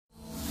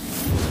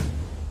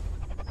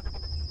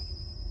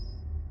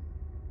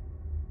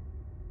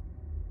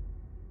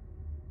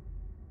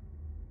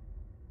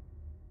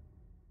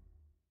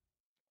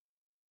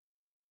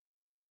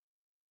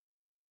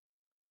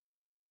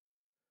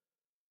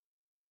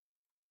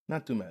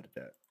Not too mad at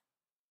that.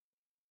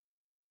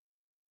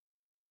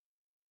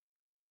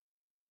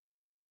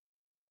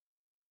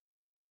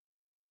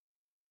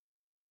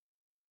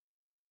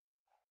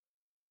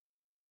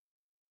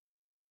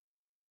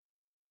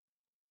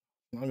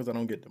 As long as I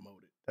don't get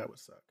demoted, that would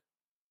suck.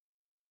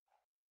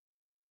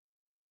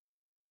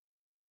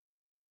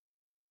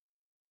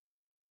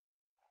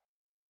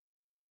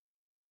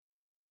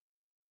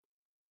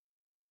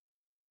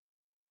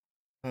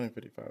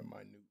 $155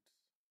 minutes.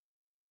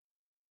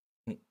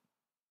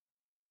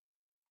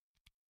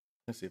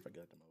 Let's see if I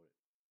got demoted.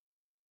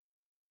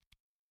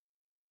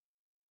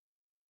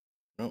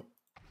 Nope.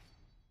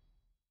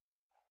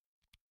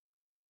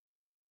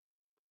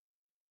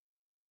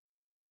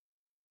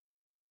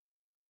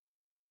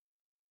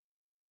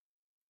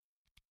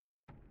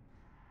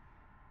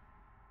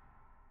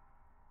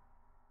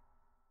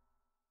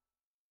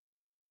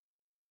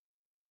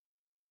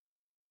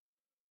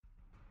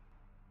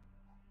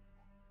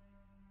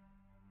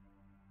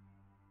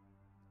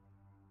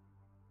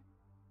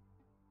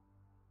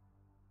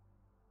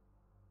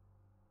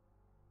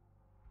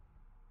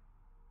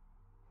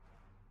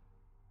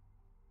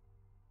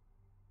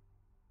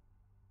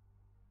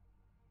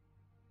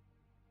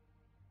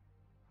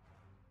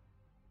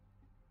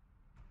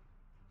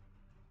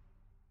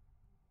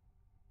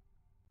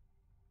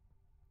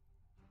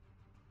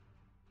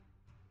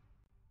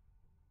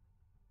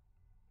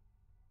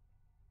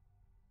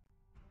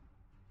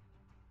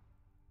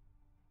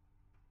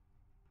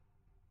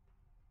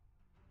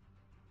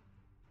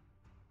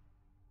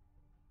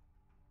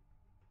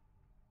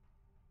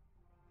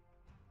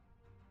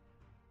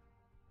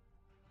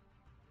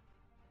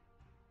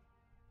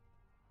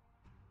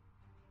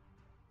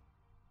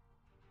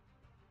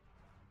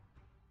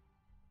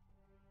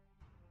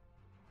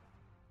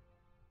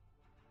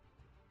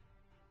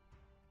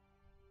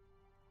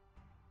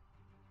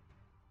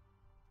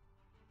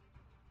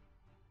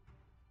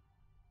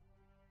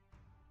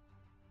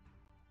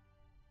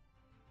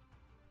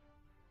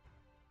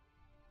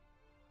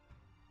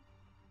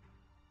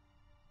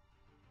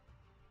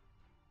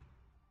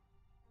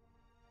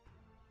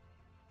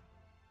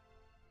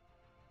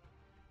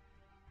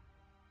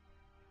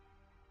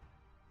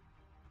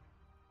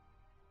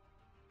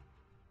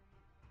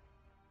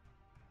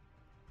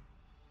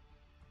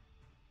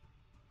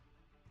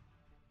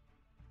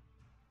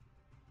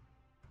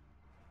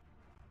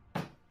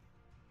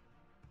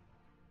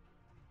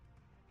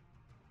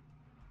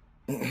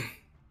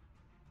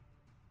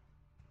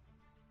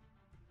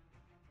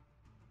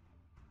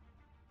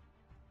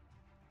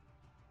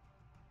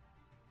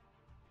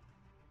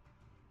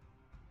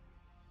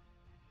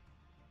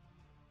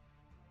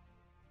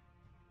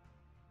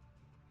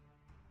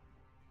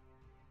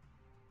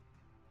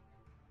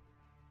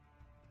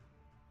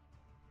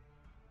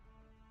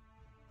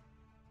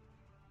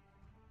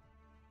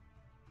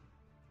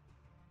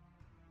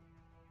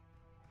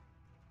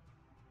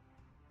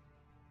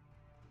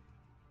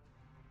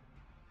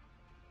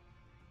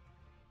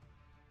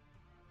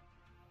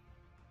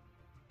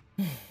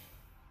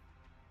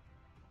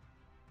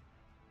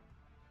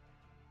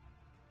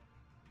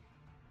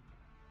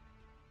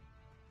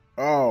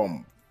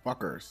 Oh,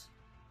 fuckers.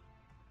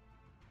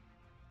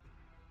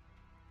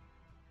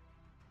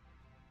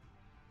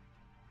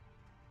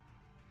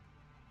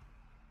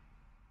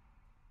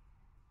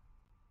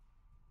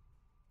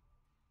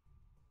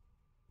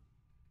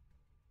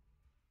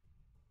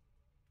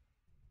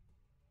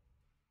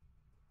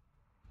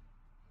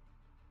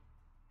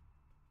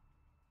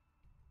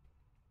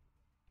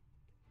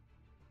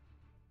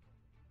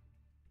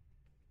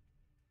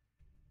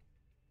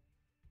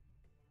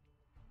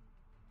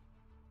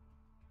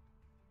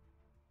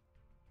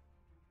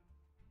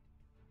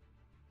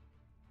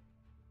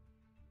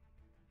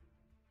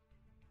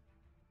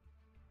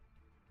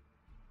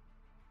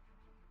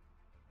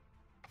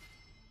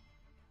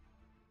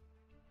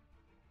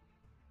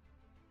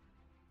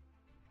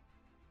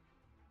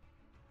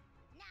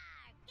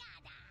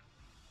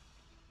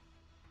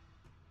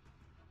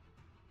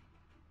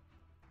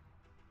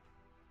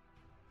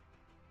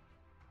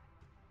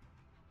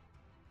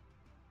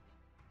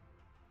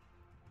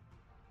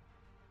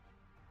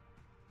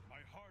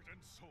 Heart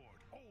and sword,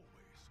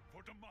 always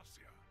for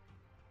Demacia.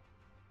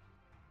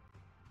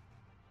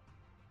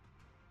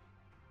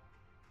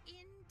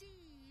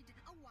 Indeed,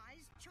 a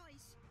wise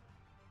choice.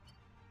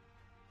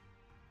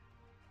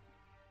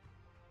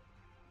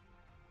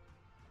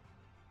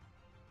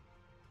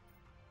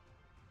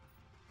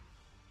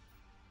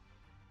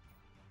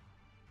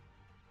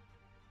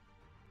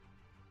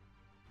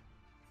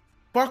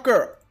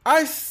 Fucker,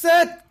 I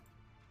said.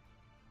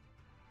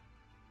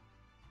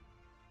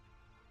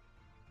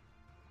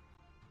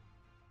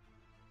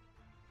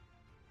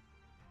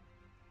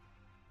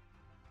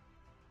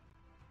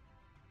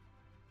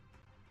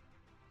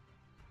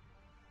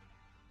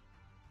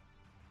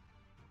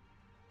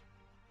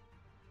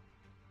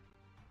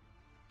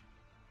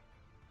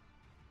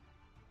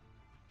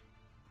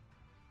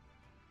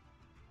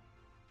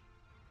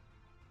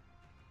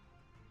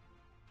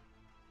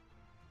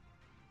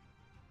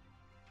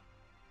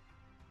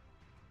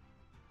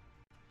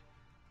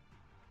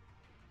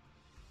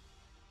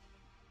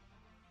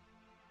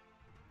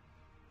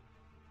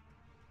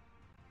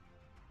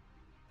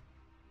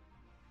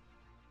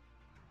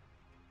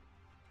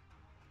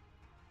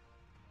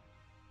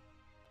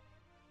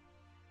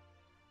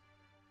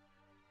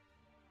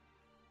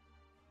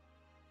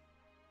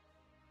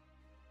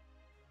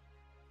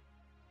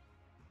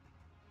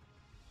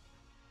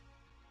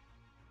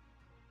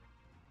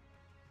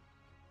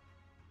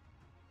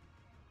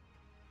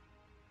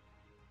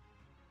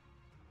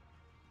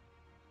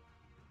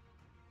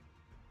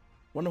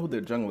 Wonder who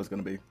their jungle is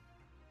gonna be.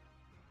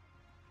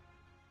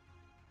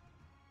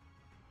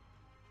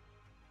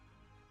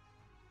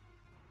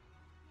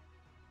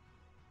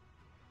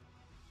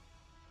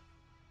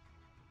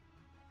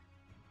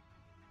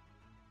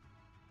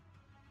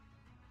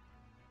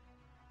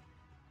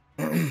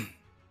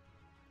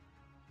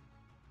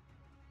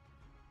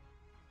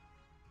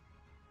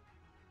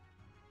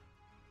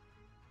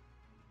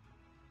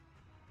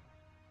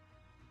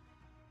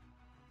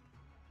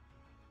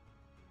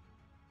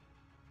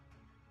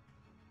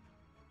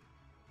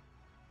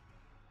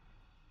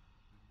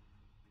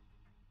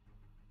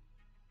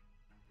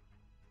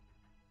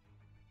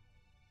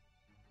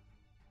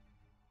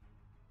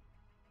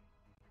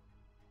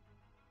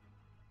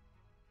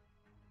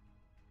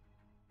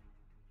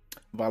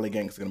 Volley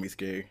Gang is gonna be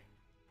scary.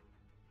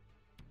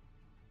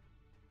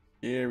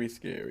 Scary,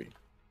 scary.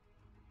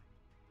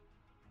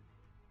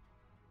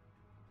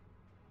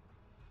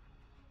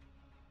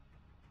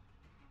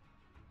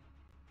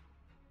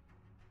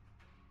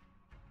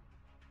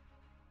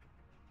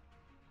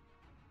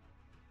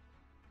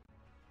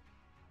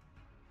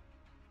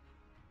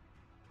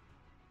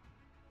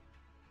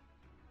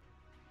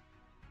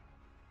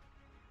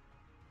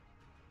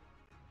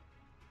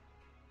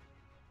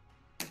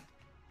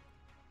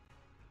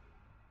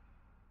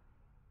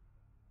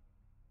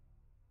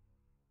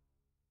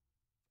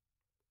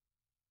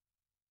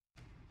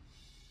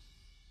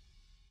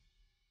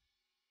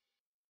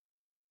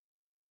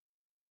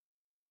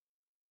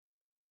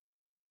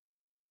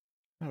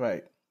 All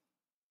right.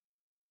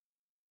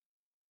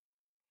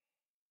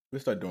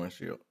 Let's start doing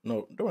shield.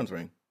 No, Doran's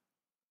ring.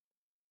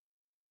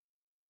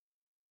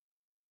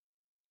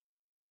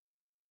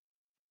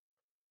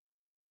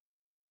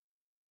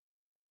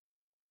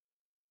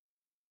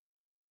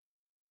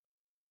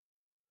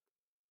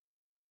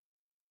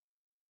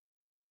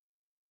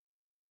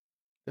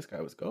 This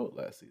guy was gold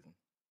last season.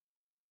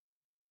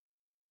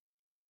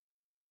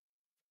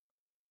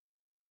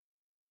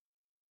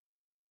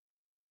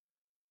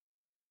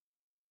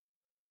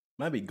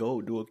 Might be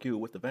gold dual Q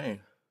with the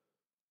Vayne.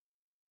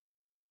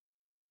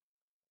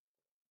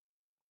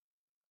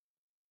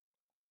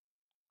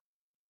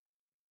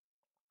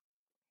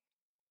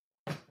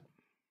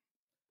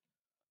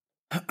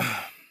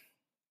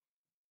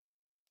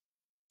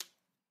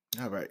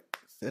 All right,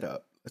 sit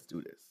up. Let's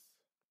do this.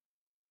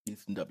 Need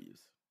some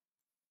W's.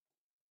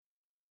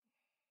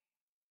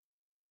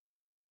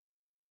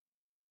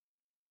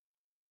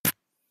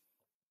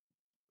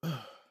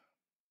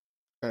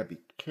 Gotta be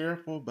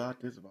careful about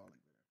this Volibear.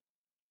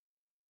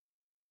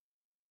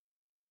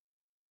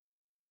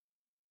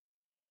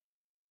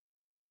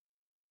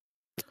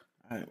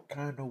 I'm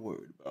kind of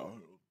worried about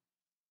him.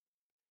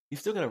 He's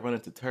still gotta run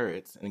into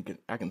turrets, and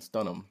I can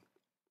stun him.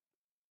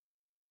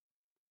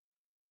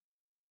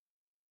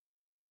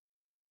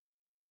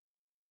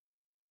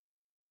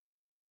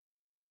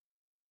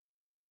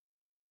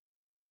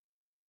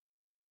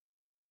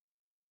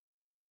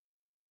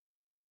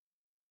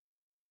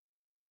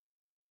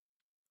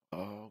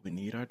 Oh, we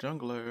need our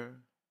jungler.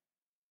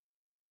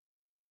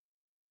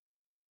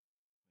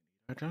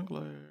 Our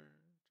jungler.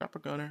 Chopper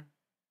gunner.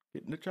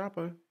 Get in the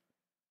chopper.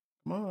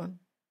 Come on.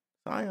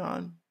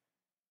 Scion.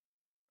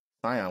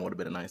 Scion would have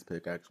been a nice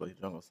pick, actually.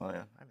 Jungle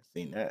Scion. I haven't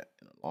seen that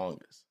in the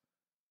longest.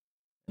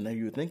 And then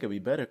you would think it'd be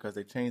better because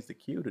they changed the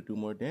Q to do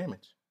more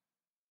damage.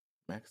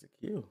 Max the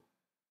Q.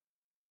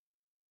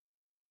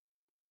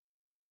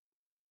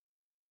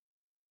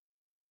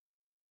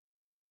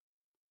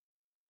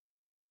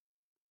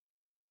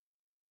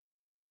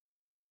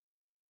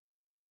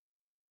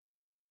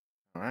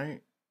 All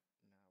right.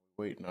 Now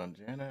we're waiting on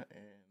Janna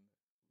and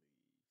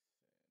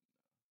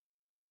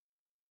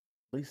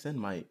Lee Sin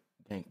might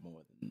gank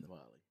more than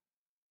Volley.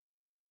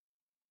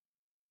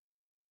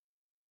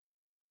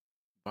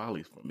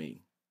 Volley's for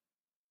me.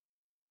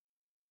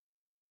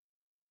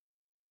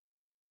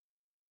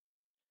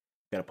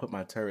 Gotta put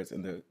my turrets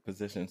in the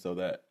position so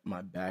that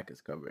my back is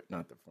covered,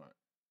 not the front.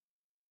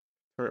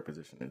 Turret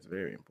position is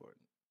very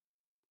important.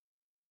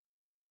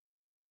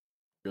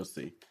 You'll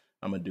see.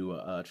 I'm gonna do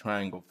a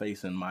triangle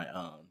facing my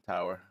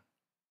tower.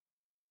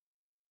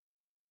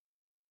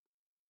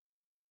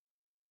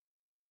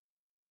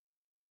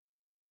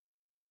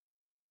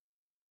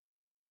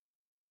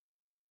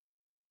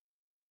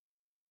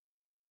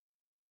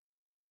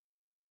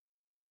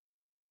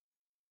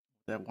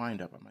 That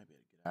wind up, I might be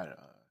able to get out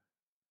of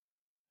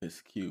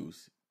his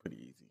Q's pretty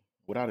easy.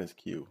 Without his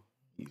Q,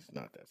 he's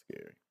not that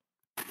scary.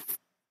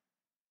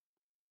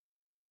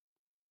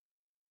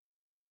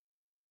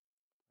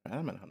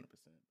 I'm at 100%,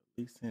 but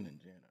Lee Sin and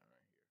Janna are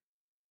right here.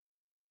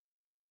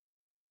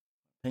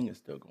 My ping is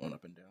still going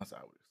up and down, so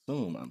I would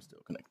assume I'm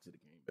still connected to the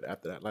game. But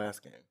after that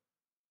last game,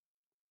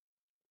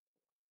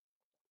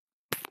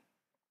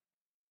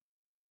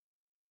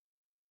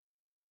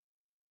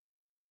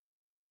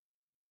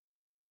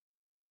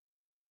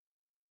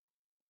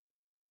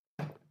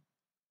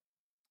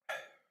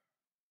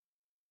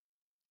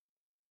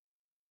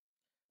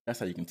 that's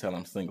how you can tell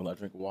I'm single. I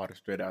drink water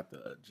straight out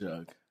the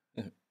jug,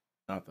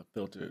 out the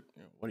filtered.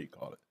 What do you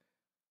call it?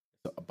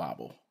 It's a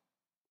bobble.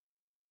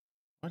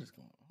 What is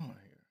going on here?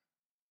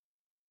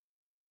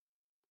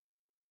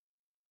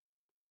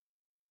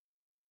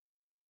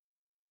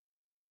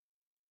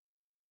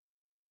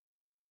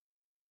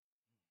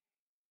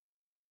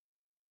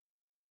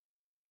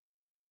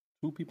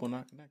 Two people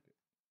not connected.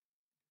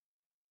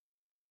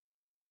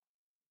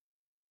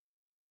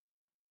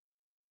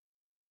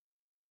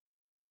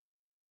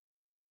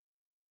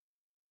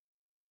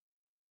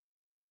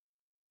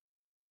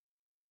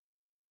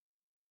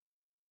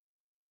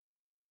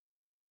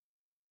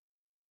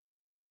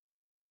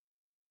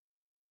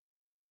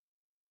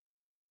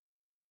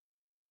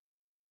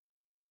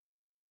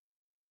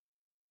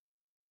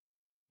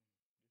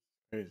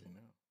 Crazy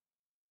now.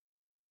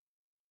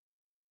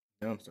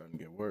 Now I'm starting to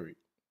get worried.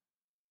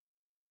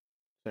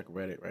 Check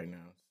Reddit right now,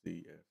 see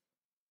if there's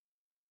anything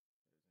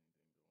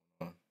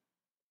going on.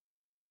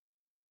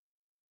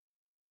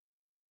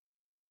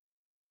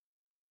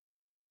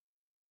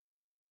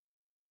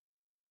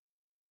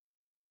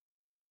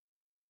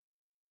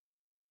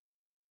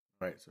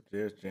 All right, so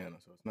there's Janna,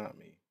 so it's not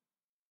me.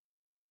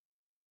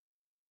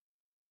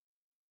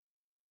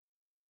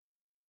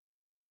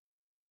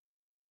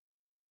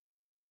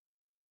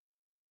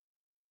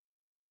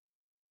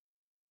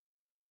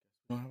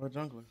 Guess we don't have a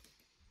jungler.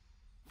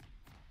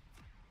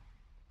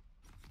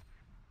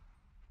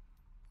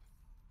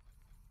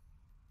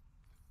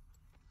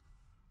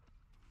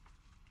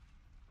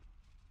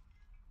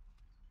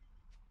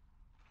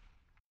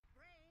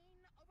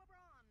 Brain over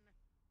brawn.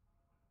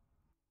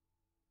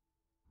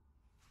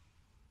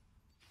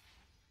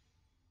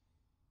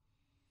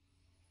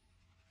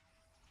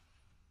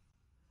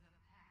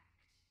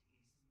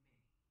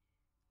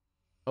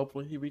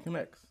 Hopefully he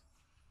reconnects.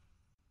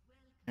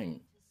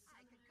 Dang,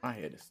 my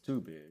head is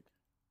too big.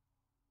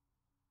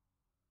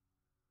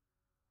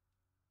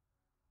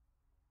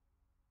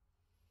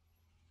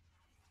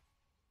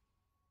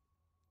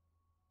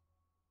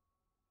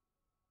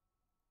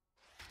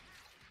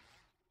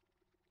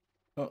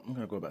 Oh, I'm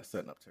gonna go about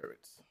setting up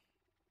turrets.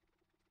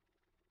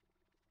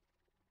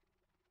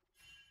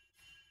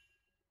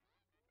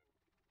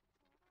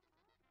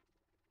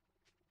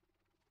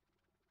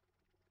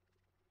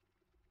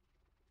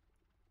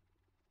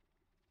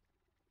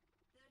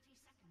 The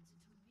cosine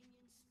of your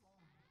root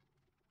divided.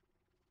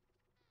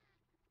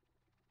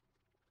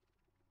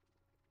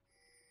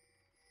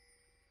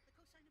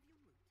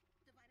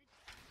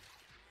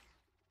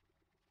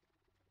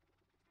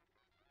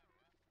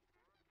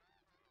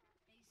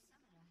 A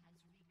summoner has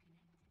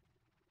reconnected.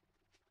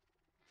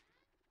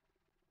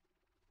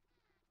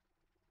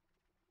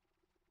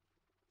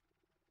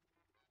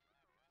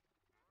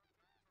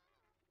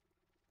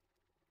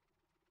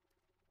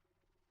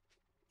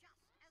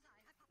 Just as I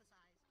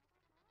hypothesized.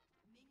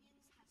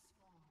 Minions have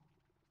spawned.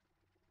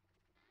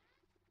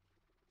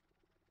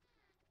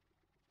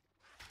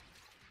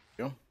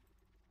 Go.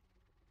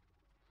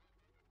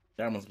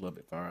 That one's a little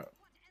bit far out.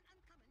 What an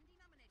uncommon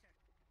denominator.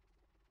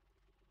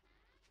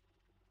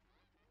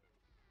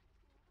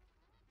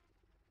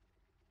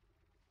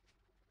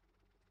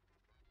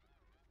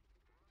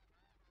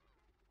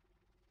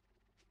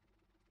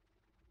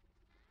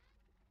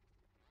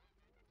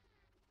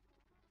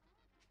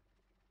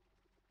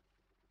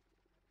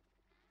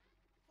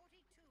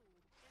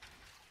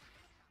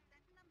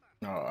 That number.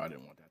 No, I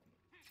didn't want that.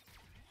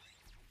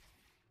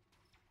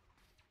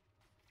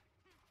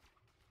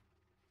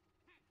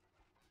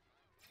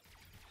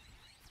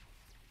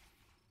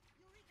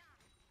 Eureka!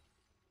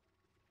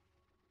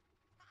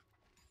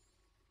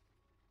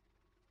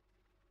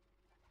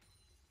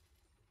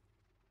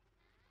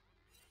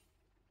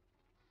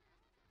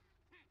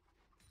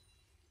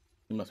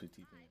 He must be TPing.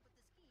 I put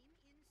the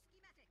scheme in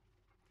schematic.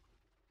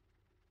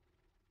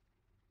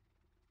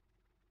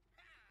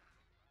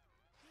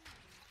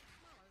 It's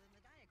smaller than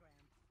the diagram.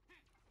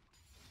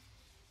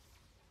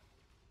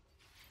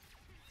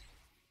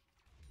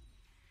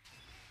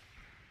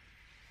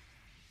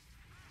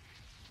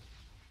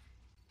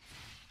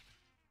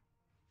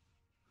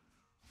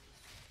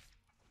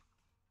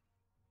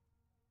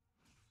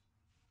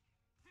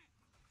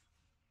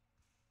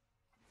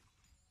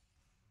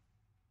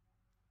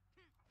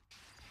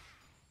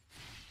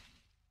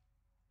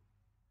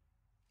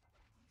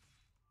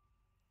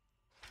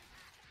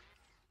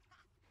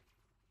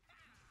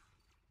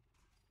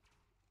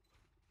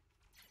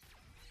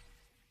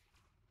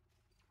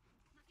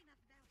 Not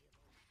enough variables.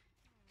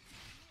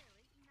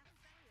 Nearly enough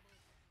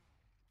variables.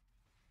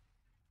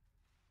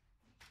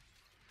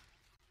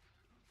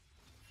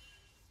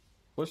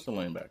 Push the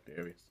lane back,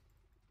 Darius.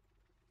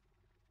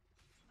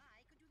 I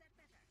could do that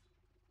better.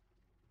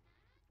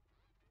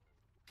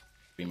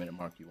 3-minute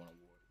mark, you want to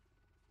ward.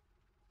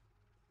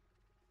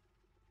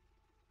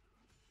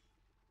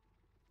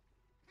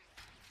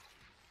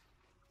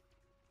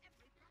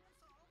 Every problem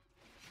solved.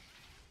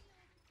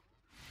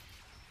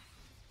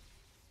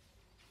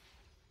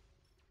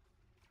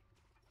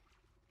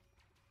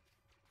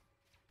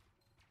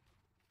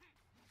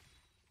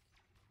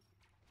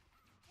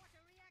 What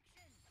a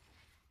reaction!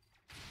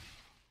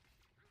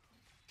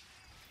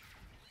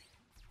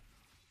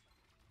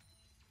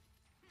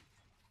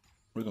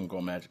 We're gonna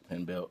go magic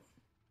pen belt.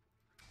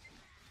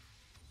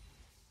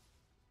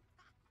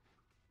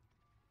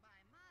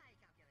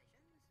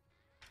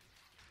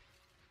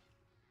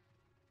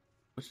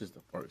 Which is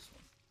the first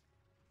one?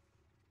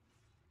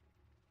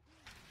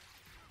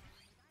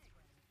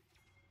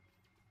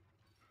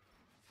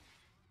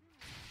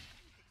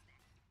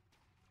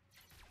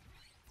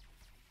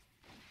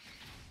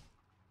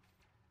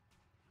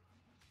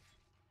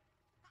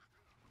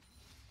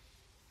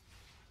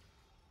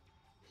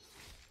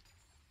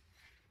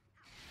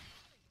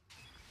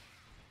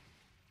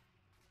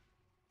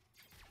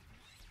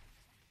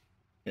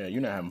 Yeah,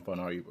 you're not having fun,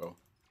 are you, bro?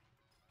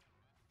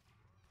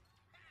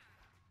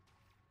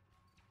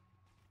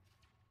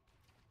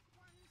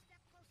 One step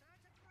closer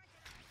to brighter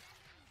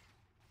understanding.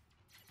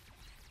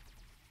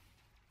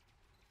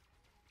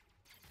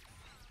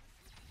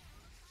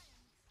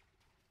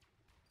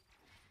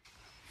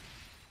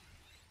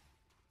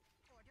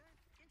 Order,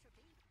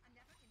 entropy, a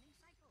never-ending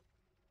cycle.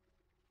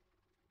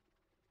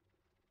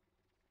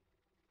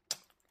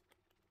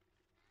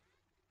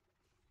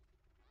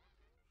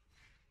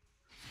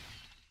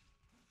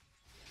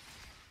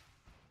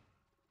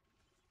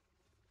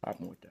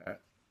 Popping with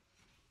that.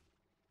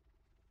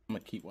 I'm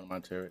gonna keep one of my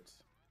turrets.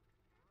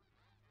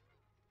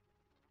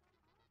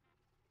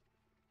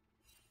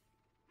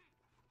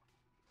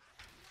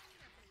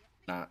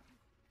 Not.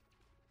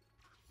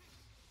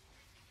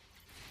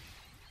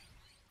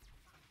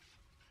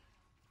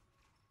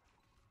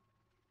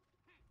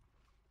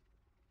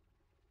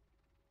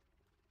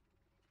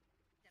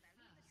 Did I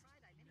leave the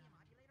tri-linear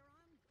modulator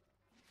on?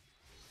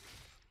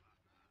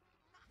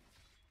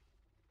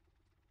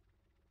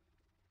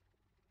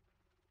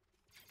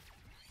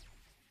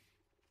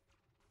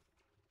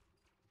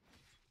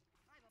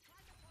 I've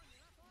applied the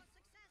formula for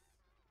success.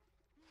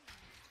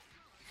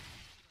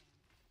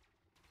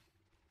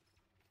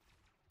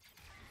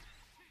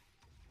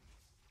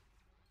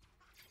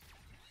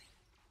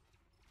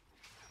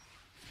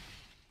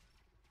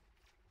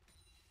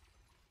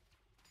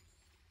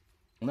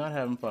 Not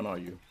having fun, are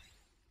you?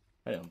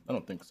 I am. I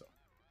don't think so.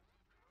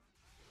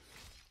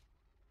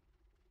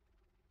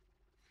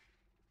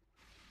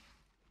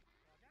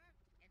 Order,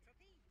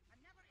 entropy, a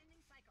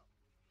never-ending cycle.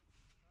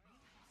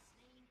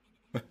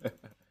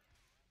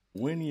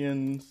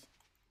 Winions.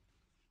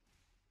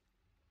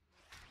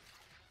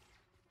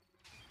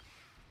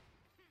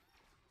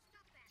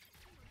 Stop that. You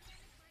will damage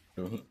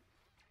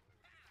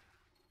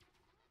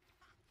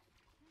my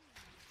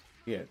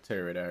Yeah,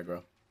 turret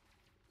aggro.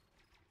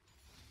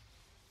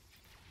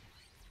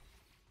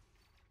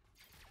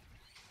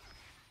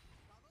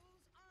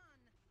 bubbles on.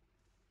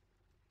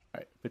 All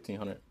right,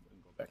 1500. We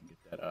can go back and get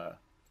that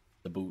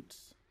the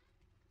boots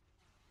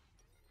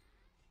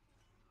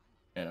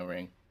and a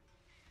ring.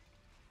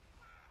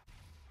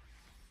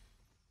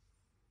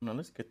 No,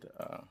 let's get the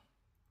I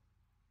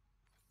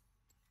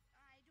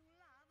do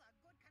love a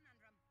good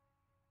conundrum.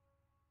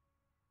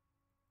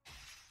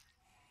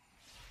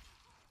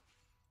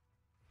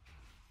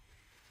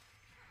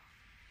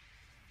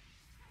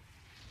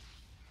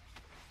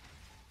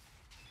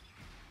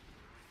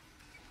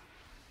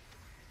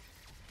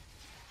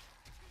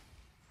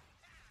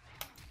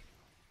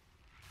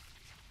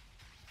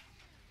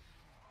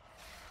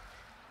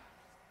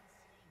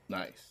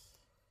 nice.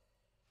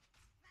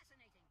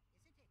 Fascinating, isn't it?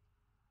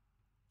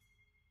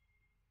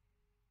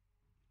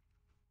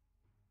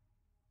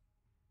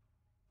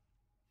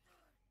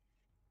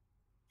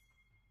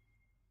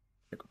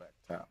 Go back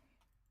top.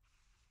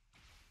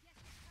 Yes,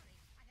 hurry.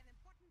 I have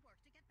important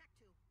work to get back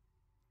to. You have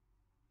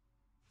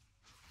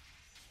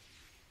slain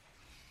an enemy.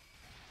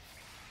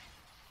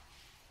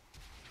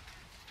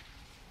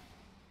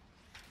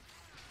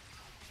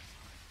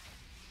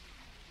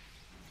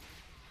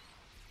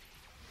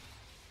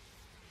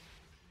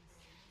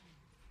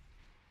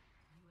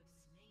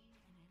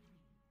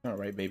 All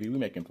right, baby, we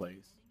making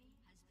plays.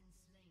 Enemy has been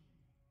slain.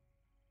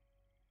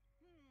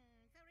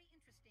 Very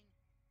interesting.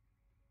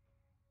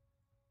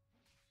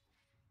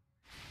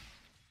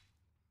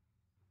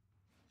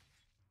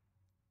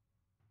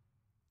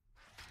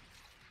 Aha!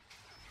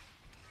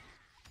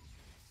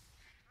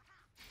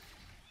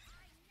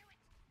 I knew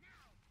it!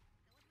 Now!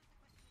 What was the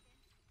question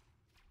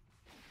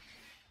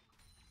again?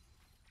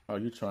 Oh,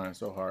 you trying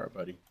so hard,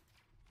 buddy.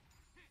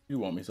 You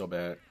want me so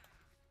bad.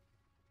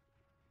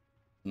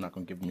 I'm not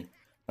gonna give me.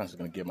 I'm just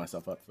gonna give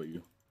myself up for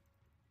you.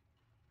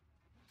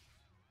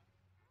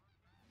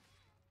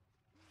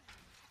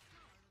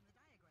 Smaller than the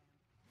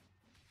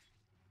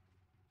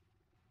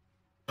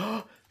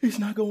diagram. He's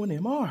not going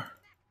MR. Back,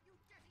 you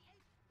dirty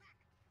ape! Back!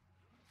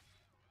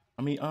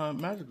 I mean,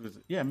 magic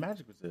resist. Yeah,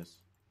 magic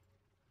resist.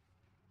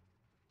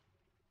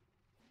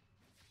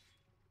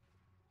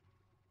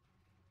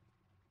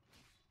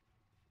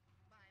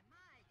 By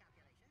my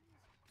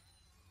calculations.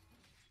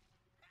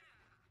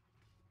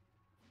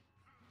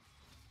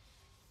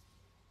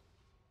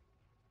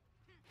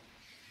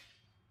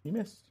 You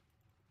missed.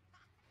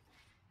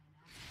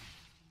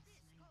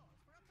 This calls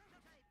for a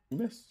prototype. You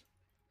missed.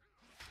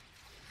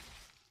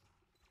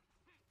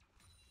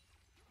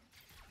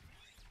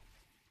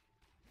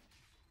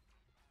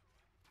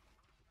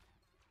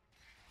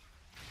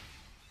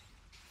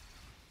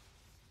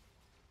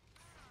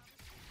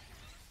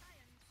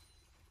 Science.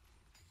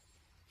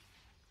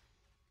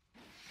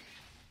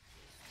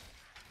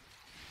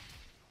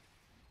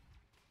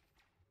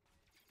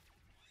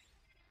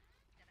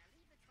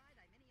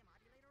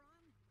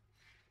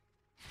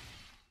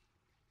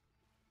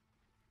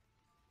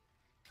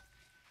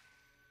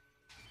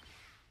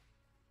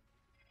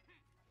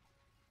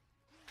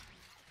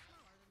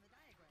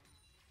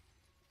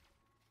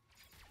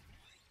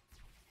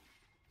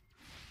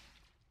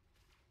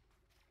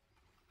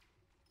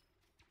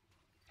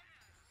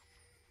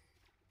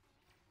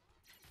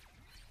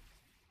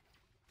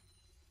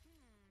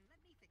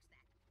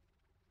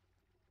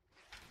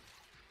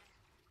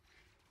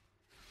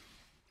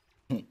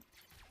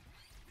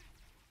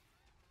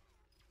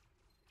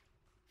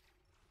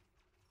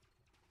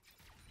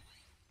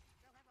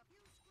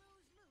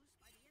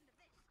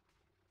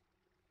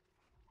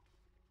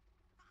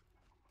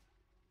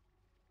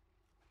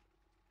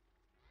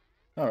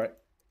 All right.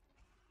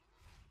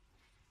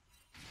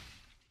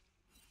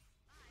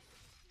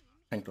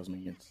 Tank those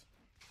minions.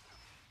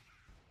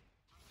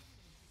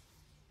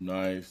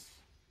 Nice.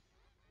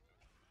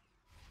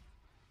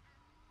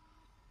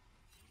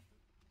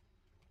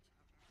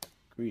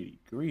 Greedy,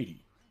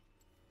 greedy.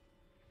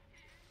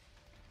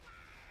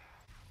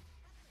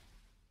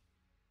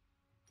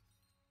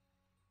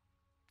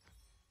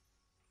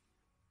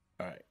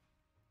 All right.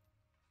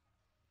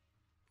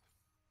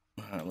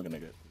 Look at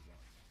nigga.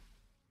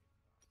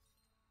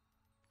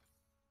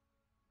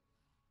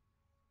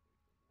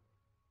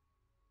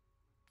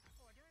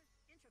 Order,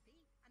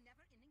 entropy, a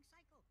never-ending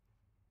cycle.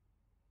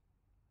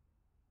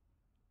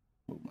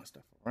 Move my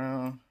stuff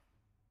around.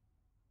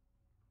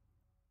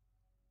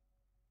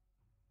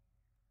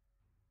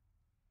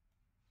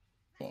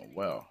 Going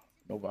well.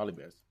 No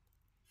Volibears.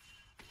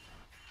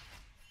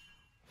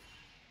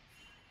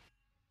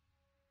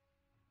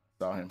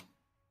 Saw him.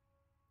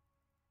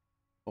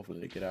 Hopefully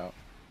they get out.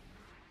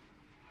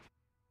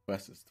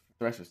 Thresh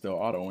is still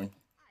autoing.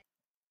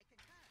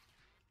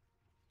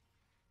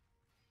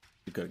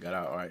 She could have got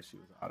out. All right, she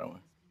was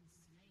autoing.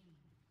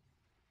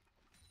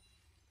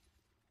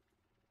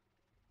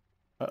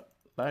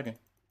 Lagging.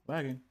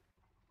 Lagging.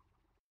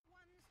 One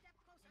step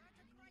closer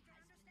to greater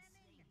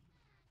understanding.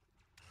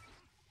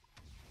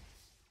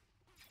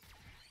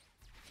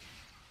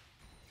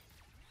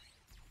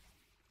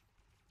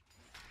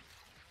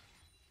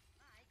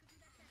 I could do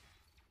that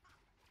better.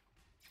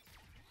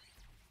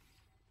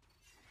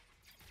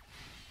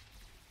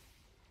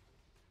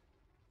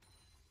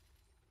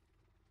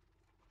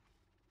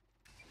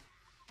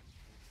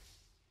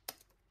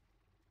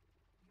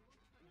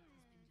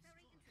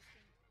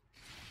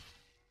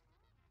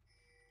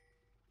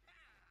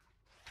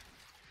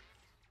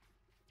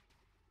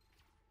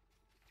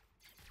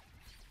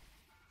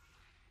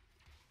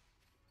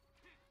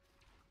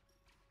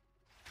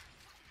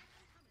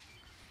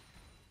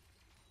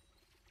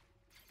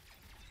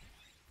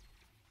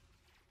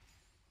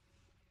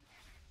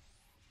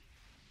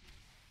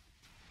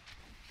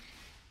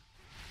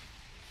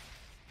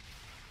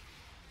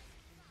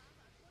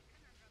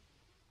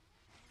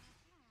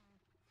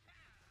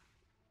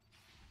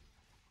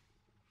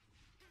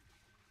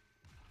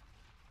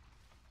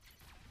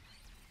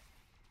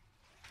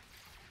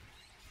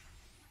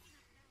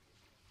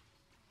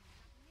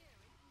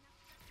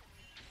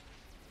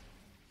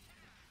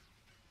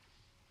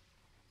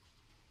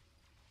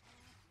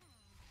 Very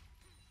interesting.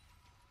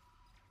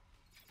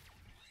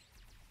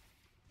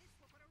 This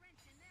will put a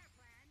wrench in their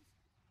plans.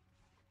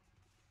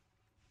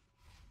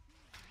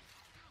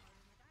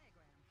 Following the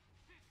diagram.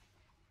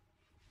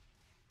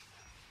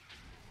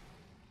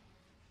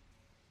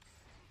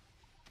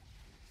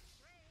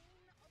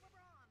 Brain over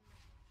brawn.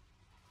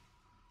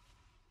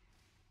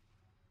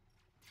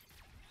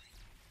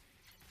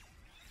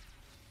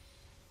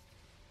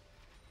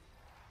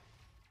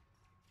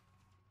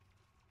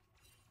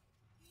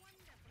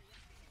 Wonderfully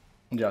efficient.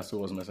 Yasuo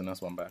was missing.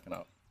 That's why I'm backing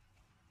out.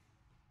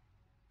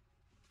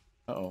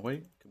 Uh-oh,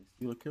 wait. Can we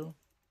steal a kill?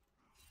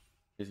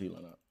 He's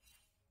healing up.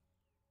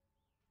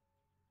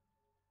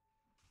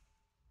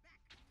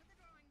 Back to the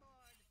drawing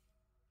board.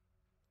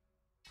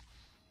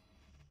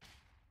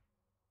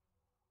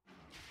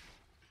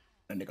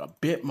 That nigga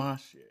bit my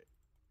shit.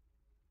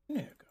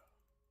 Nigga.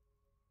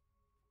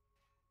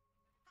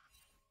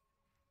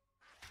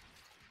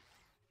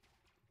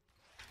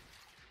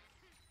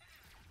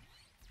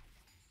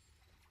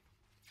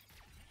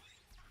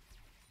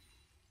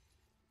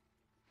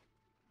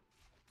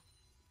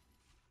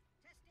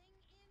 Testing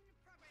in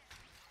progress.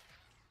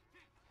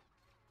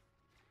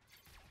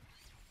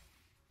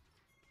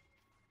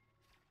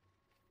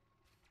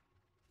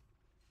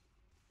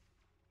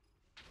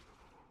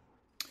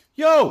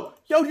 Yo,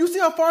 you see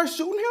how far it's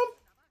shooting him?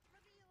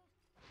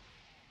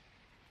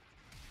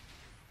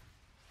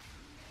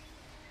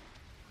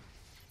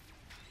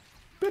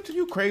 Bitch, are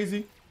you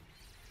crazy?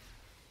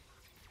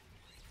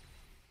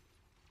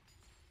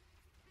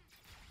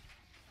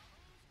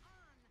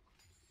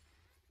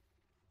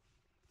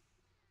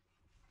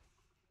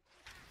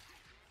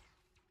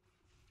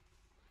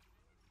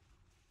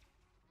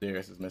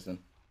 Darius is missing.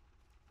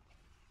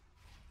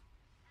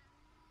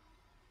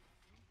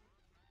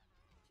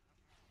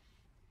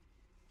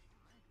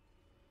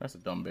 That's a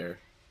dumb bear.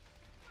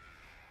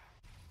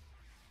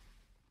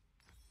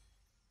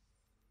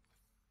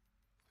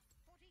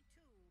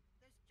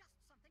 There's just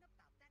something about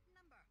that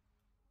number.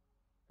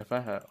 If I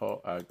had,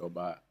 oh, I'd go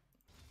buy it.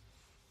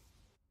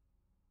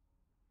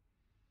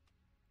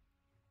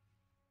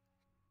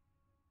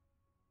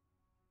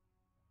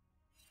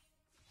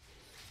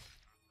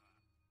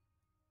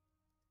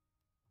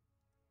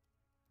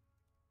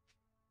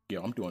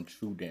 Yo, I'm doing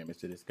true damage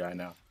to this guy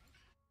now.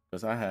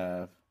 Because I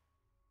have,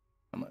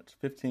 how much?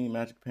 15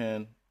 magic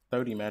pen,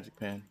 30 magic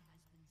pen.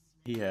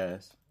 He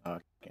has, I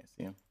can't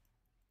see him.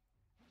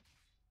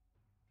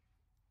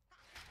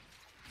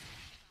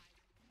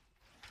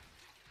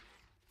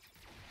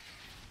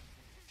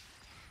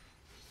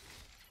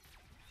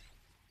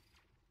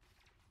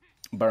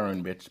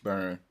 Burn, bitch,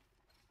 burn.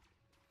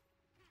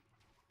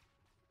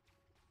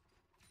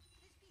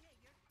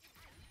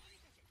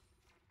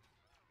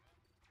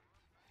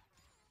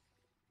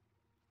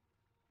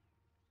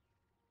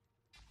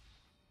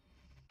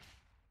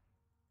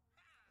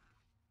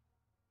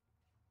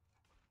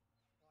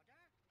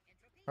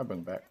 I'll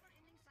bring back.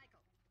 Never-ending cycle.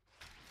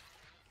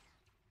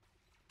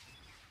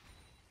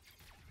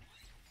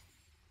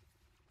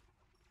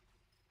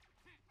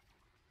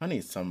 I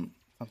need something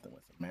with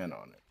some mana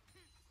on it.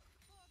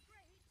 For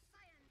great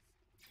science.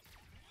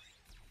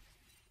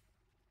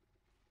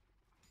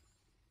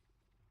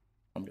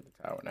 I'm gonna get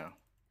the tower now.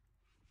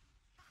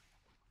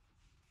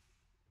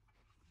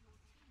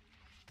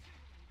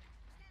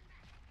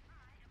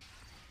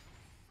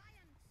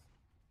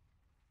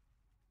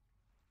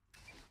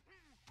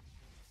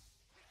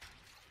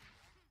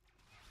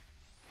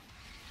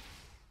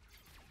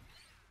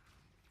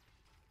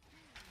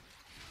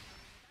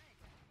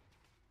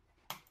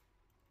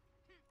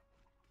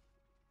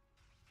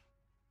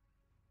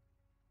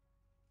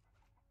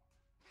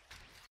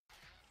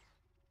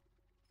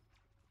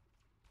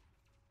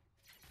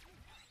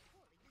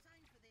 Poorly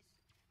designed for this.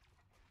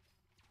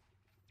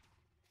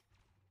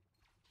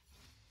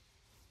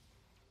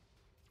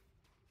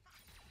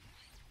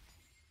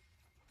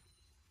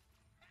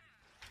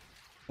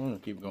 I'm gonna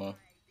keep going.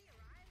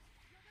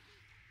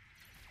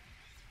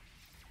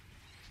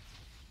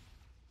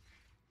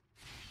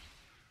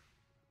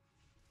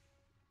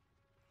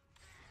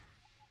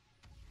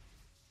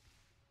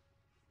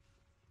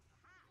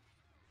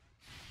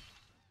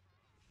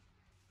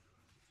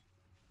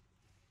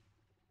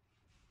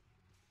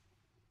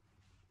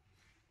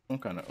 I'm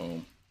kind of I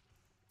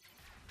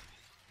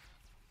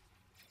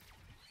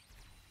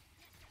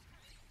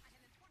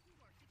have important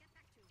work to get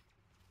back to.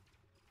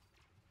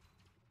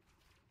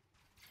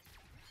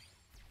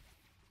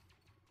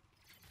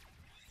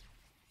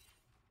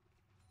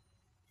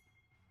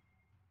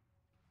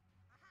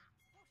 Aha!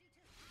 42. I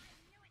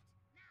knew it.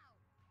 Now.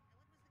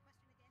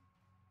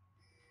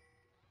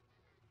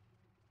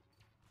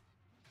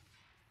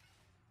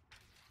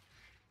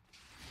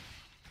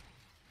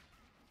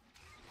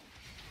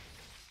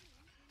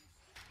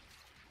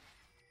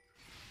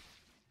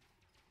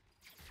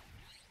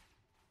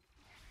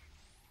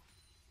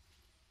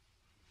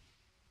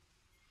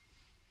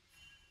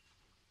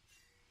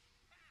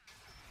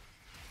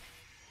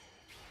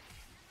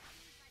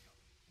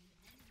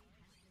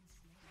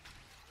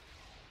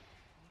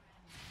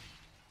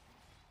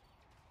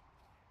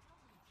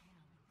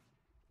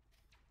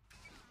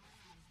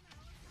 What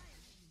was the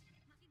question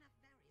again? Not enough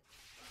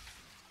variables.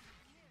 Not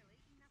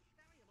nearly enough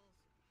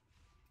variables.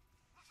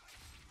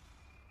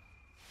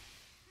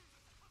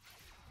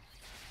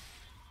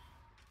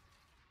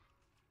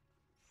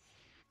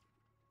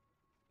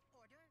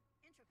 Order,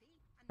 entropy,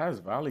 How's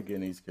Valley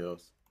getting these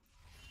kills?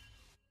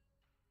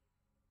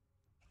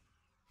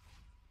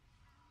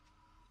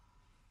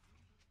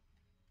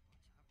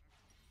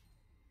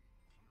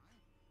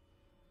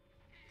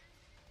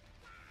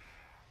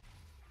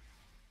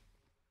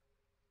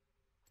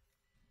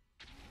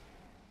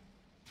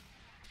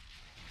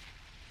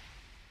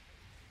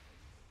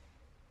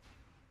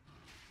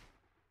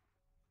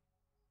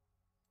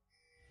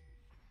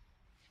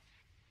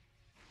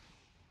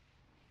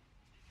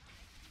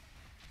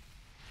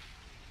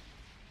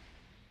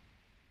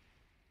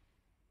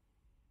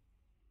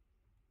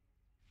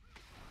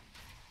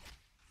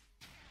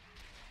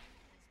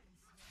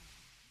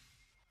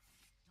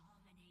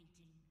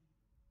 Dominating.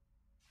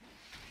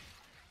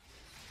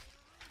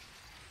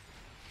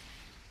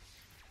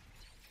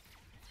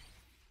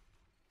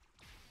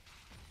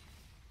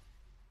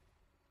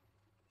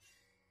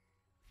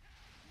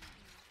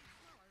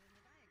 Smaller than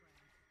the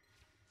diagram.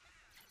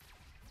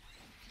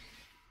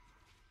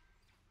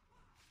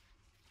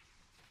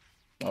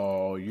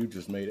 Oh, you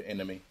just made an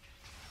enemy.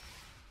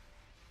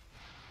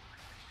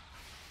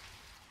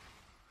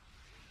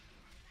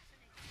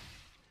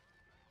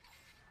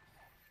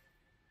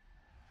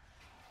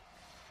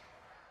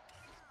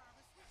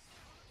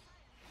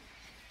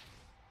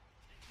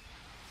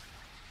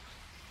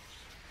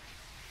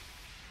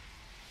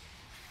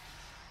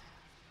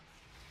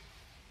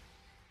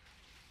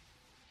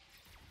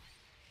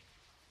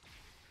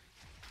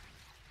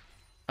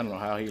 I don't know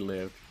how he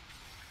lived.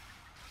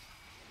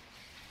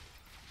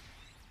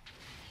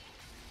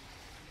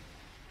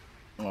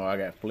 Oh, I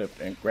got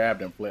flipped and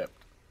grabbed and flipped.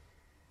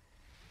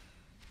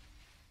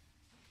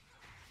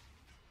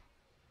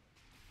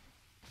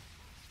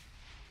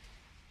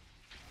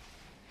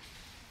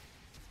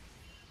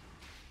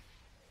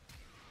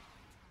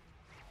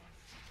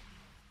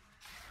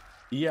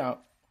 E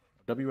out.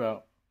 W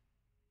out.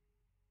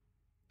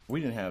 We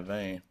didn't have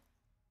Vayne.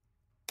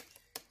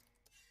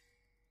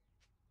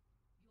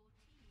 Your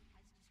team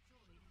has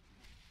destroyed.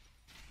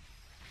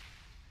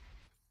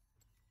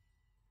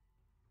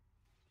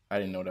 I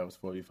didn't know that was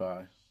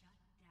 45.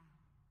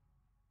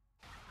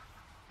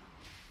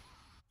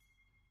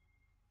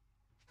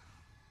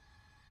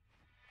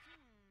 Shut down.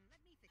 Let me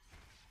fix it.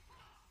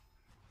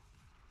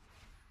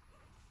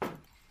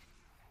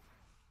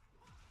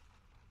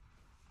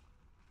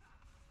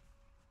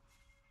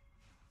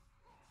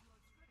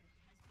 Your turret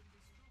has been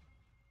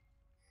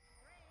destroyed.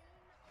 Rain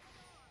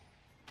overlord.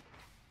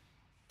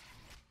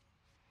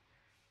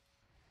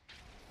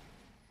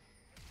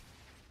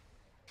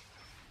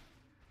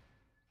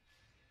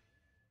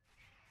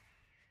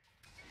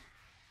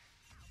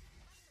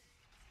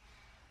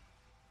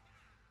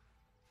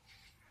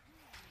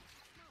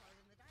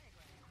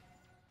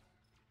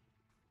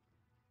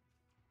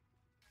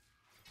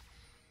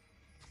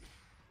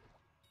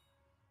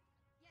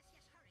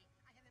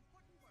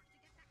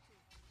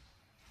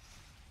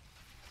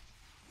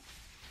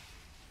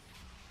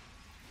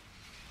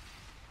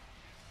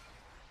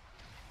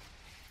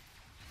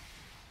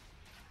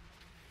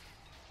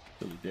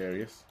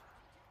 Darius.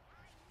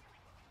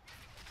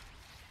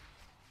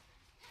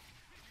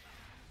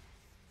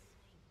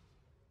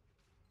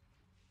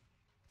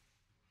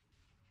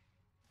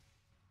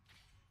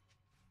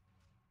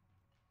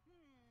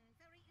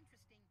 Very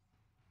interesting.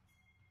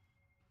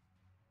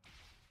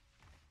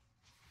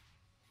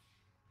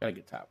 Gotta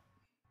get top.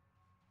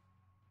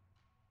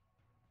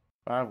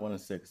 5, 1, and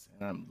 6,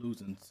 and I'm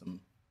losing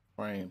some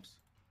frames.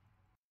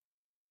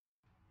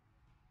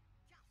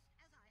 Just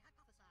as I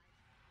hypothesized.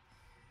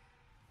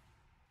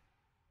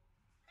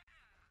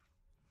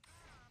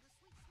 Ah, the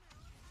sweet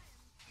smell of iron.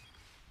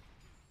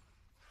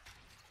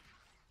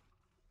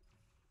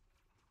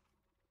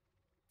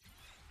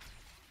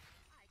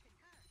 I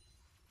concur.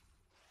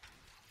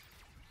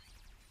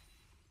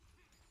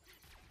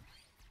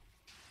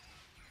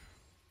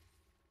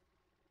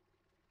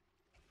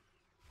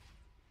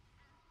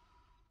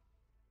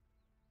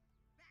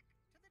 Back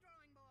to the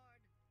drawing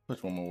board.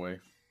 Push one more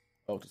wave.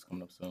 Ult is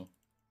coming up soon.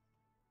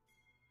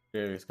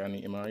 Darius got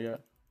any MR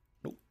yet?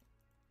 Nope.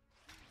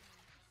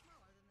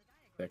 Smaller than the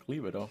diagram. That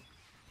cleaver though.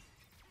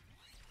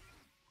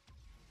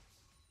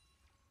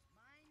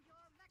 Mind your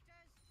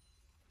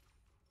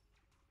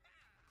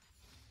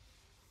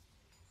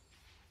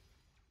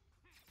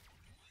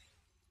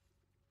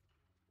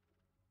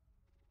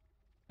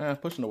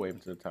vectors. Pushing the wave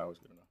into the tower is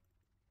good enough.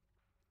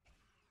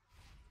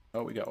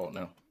 Oh, we got ult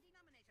now.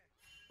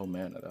 Denominator. Oh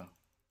man, though.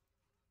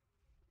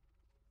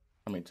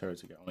 How many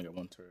turrets you got? Only got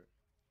one turret.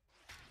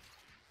 The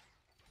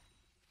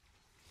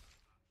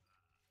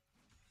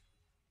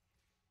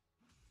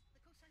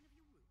cosine of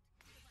your root.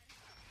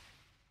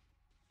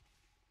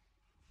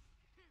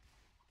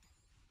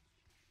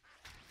 Divided by.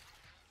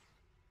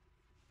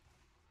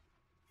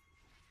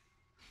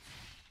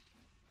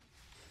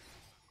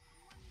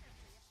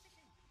 Wonderfully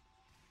efficient.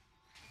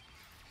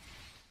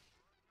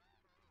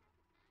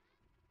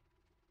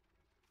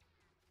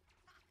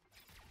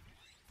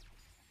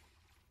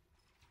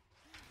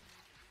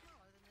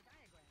 Smaller than the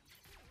diagram.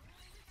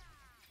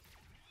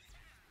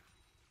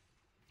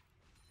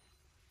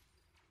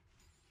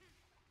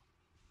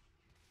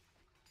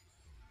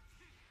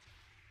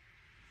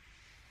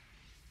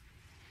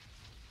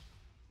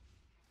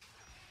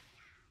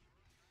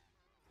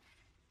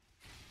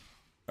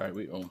 Alright,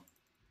 we own.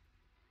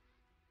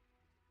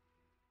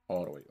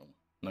 All the way on.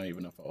 Not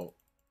even enough for ult.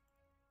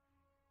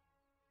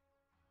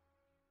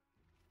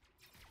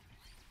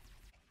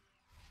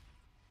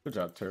 Good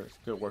job, turret.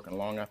 Still working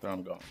long after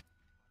I'm gone.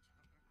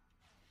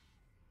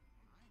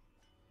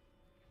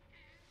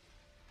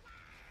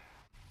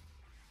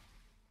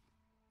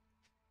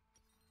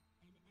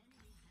 An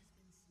enemy has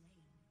been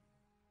slain.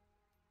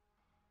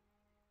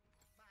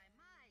 By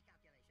my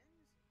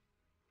calculations.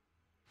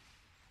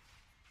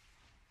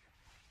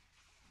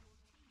 Your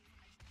team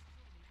has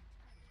destroyed a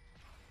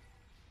turret.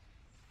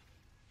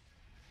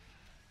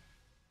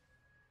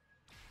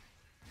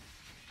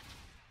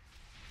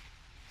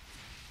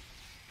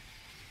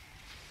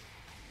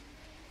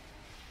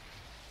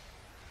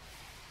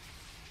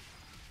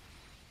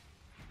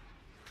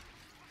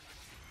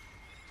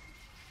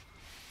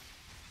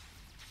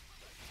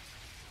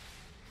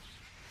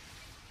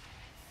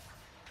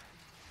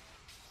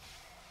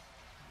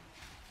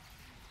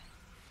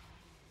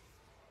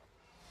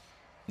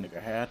 Nigga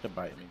had to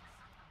bite me.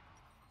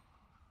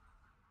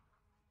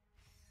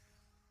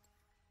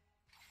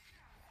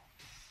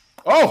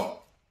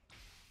 Oh!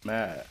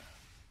 Mad.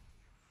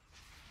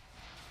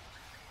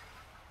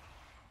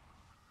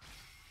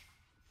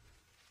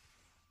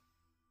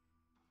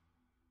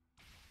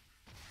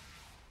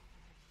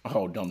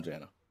 Oh, dumb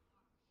Janna.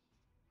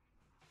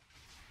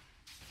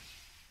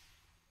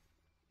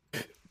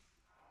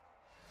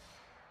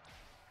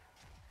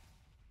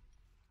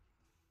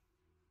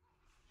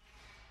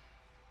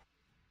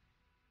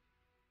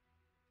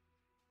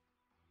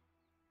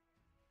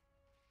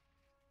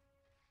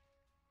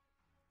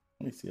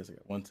 Let me see. I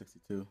got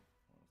 162,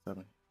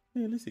 107.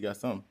 Yeah, at least he got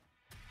some.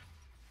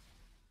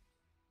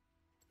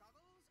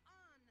 Goggles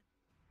on.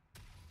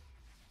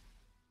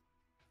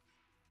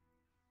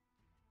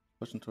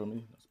 Pushing toward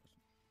me. That's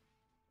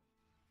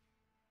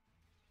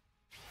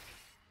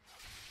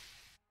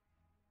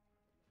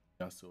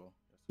pushing. Yasuo.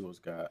 Yasuo's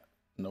got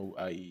no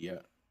IE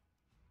yet.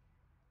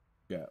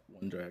 Got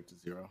 1 drag to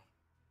 0. I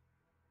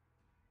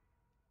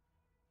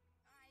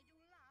do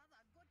love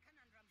a good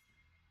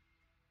conundrum.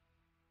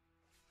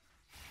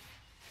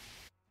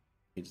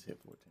 He just hit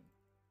 14.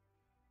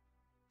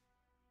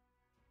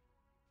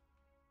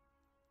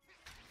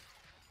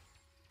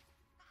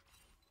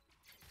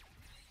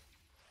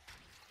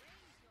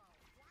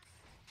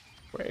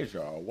 Raise your what? Where's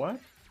y'all? What?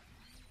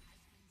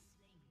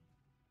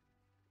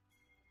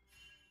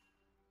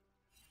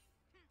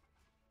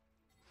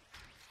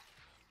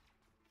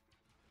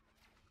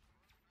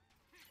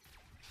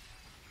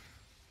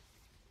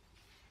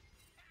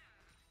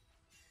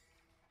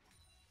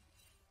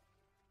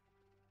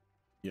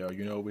 Yo,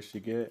 you know what we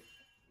should get?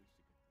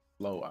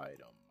 Slow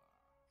item.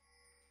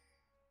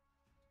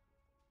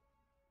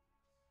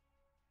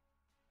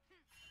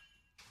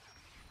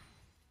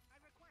 I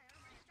require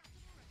my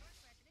adjustable reverse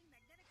ratcheting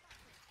magnetic box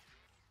switch.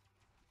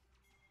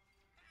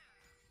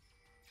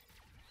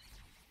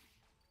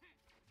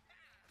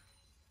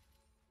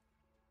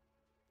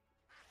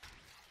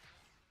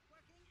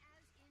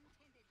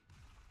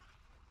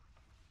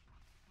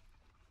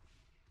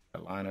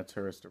 line of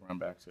turrets to run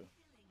back to.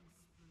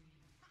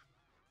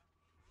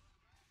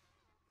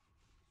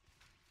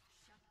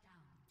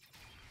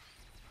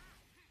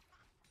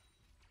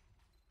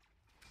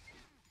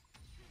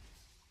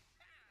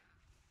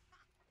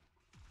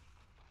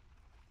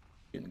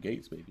 Getting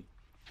gates, baby.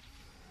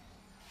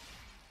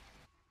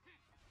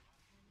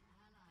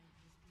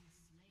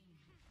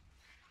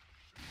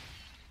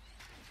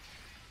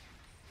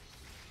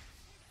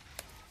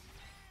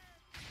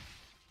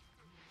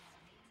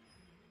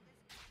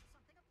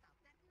 Something about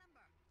that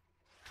number.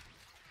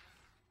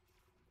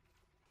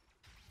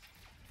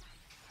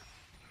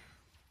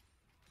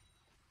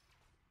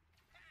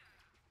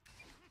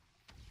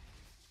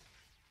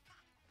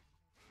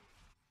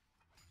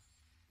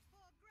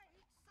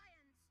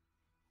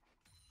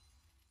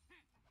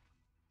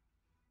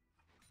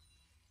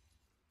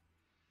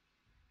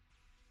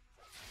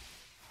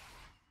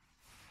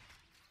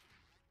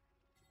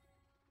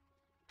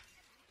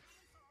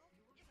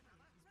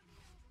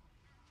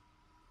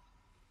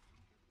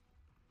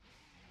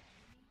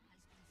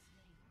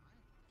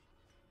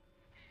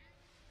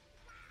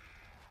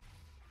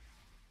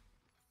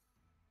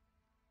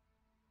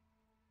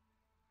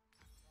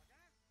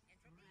 For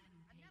great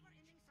science. A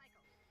never-ending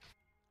cycle.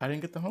 I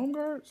didn't get the home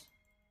guards.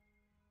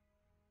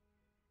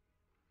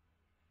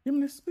 Give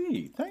me the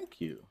speed.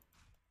 Thank you.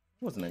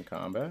 Wasn't in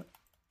combat.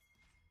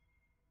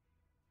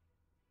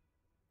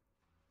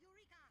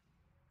 Eureka!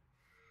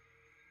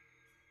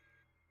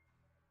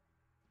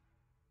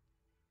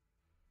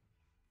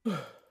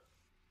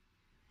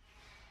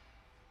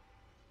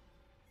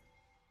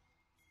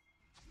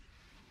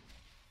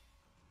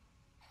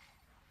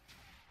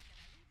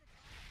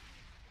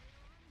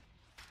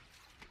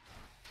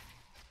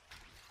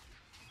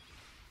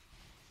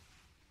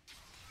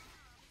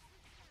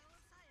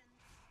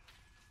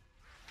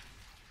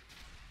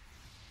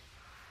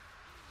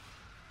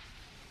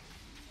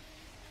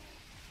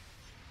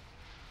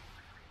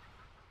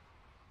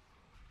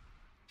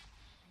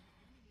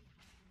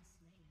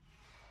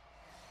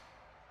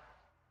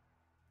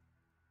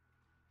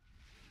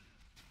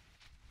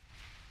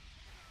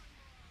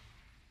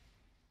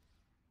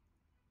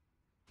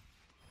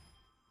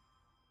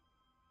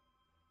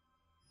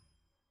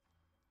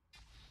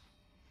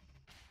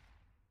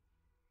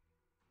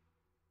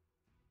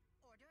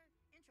 Order,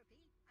 entropy,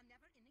 a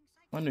never-ending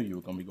cycle. I knew you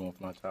were gonna be going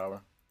for my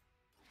tower.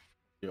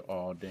 You're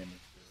all damaged.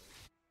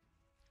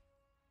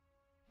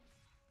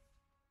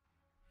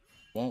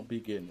 Won't be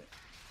getting it.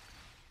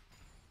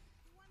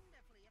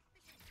 Wonderfully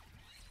efficient.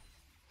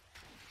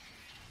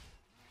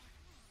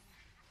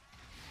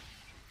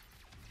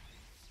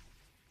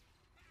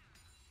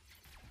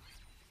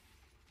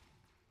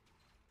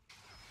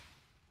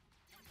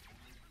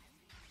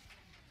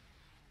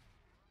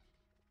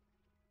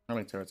 How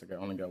many turrets I got?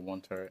 I only got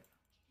one turret.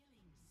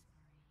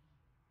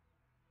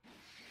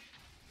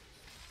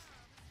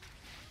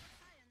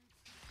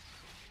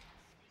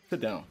 Sit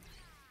down. I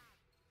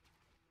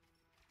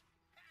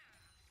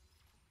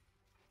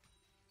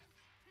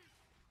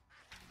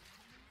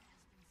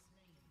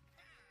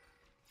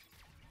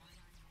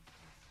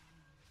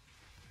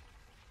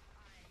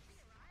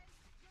theorize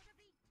your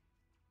defeat.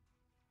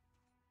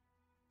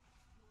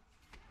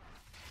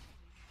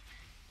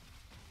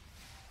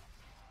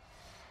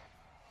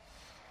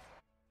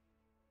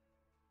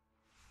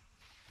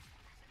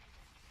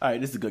 All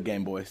right, this is a good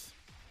game, boys.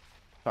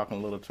 Talking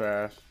a little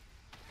trash.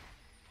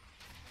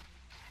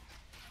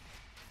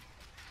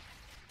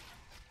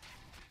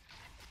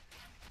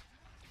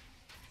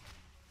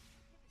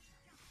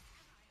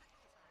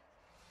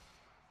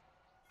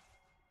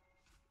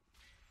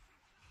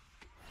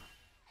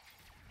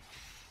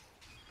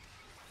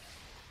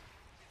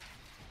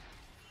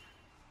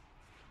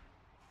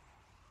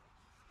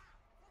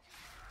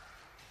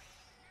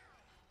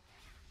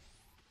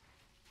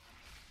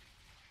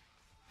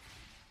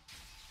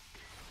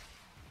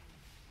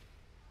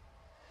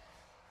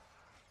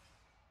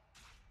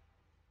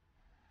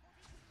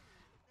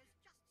 There's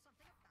just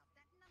something about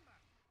that number.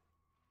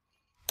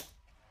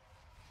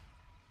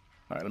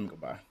 All right, let me go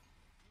by.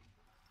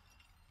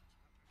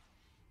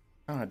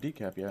 I don't have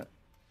decap yet.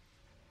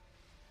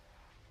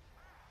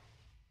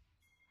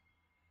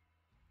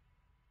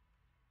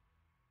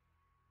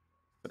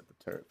 Set up a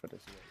turret for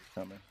this wave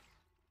coming.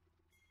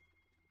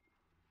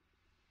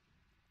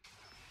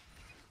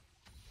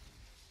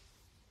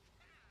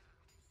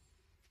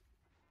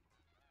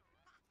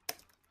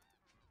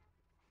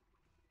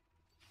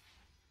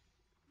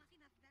 Not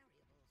enough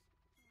variables.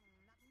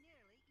 Not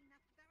nearly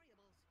enough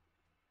variables.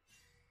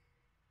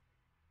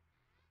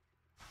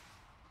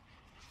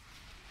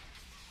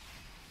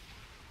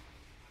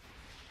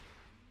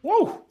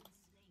 Whoa!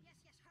 Yes,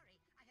 yes, hurry.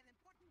 I have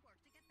important work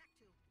to get back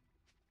to.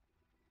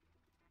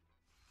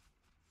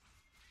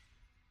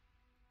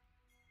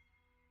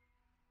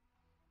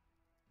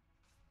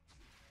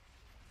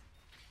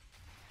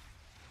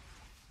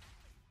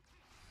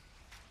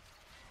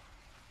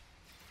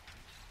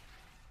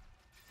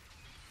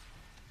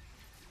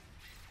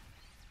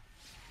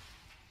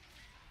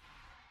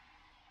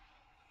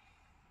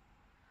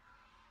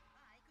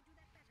 I could do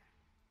that better.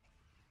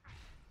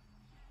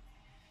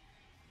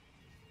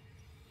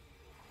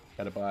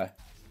 Had to buy.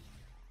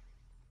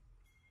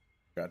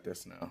 Got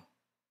this now.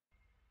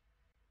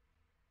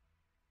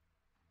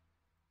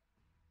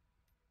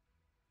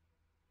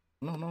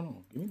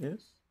 No. Give me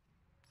this.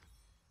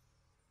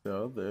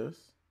 Sell this.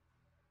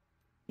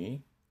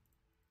 Me.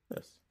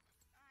 This.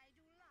 I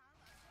do love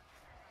a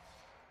the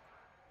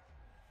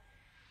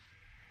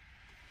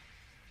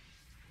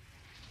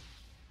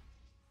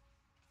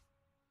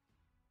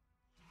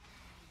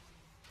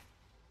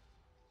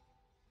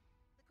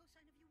cosine of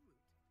your root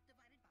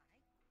divided by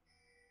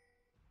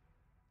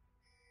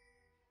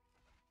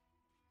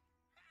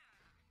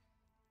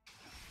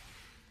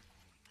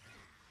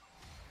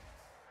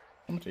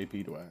How much AP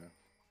do I have?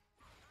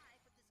 I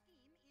put the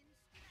scheme in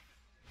strategy.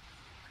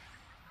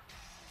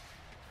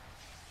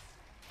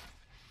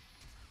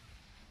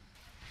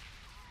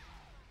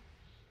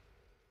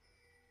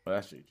 Oh,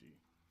 that's GG.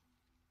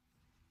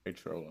 They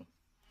trolling.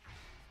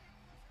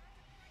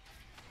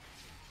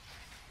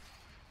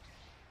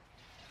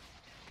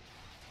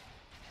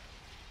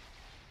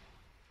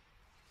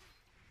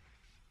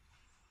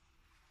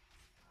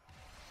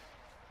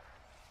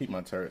 Keep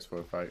my turrets for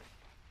a fight.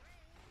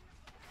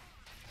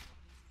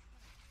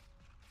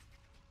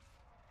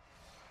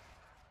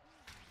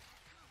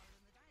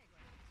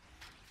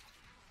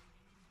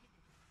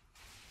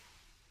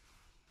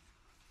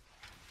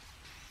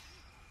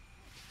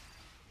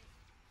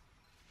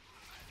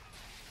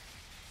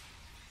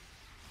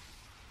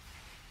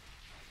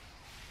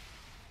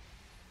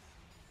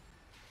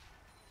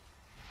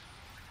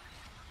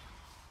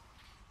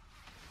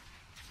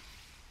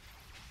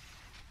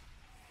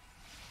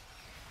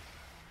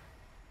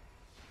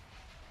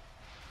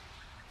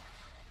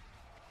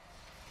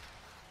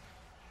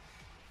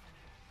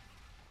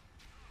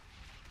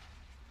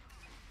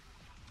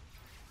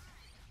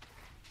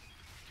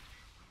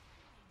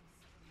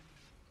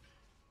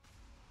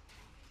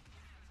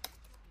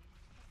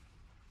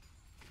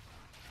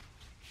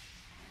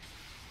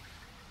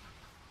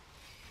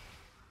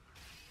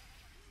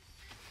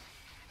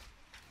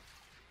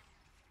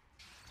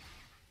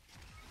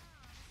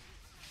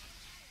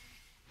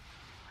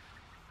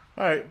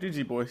 All right,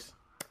 GG boys.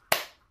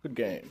 Good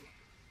game.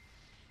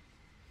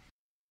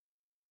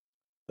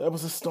 That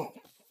was a Stomp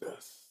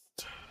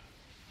fest.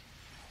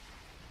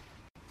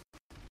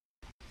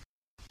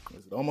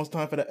 Is it almost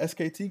time for the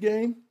SKT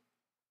game?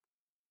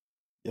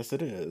 Yes,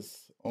 it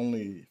is.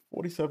 Only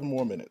 47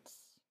 more minutes.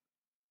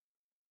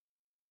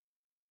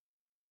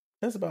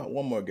 That's about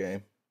one more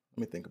game. Let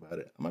me think about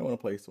it. I might want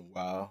to play some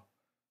WoW,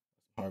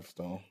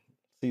 Hearthstone.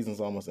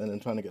 Season's almost ending. I'm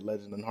trying to get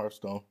Legend in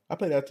Hearthstone. I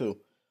play that too.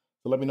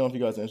 So let me know if you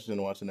guys are interested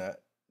in watching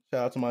that.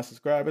 Shout out to my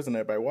subscribers and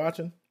everybody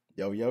watching.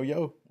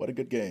 Yo. What a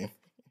good game.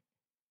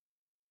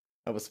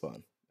 That was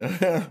fun.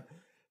 So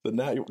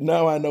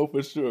now I know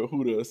for sure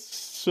who to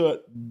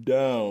shut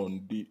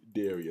down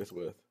Darius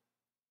with.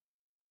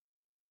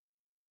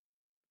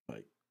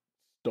 Like,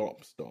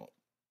 stomp.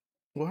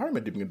 Well,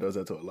 Heimderinger does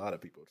that to a lot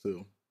of people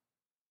too.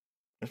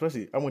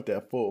 Especially, I went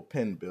that full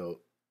pin build,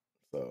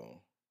 so.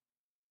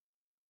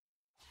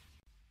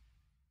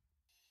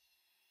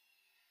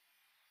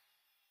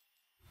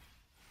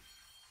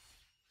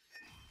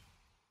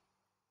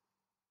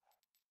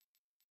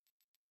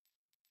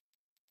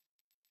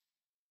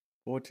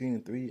 $14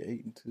 and $3,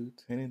 8 and 2,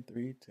 10 and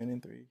 3, 10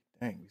 and 3.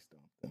 Dang, we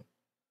stomped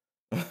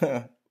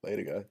them.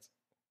 Later, guys.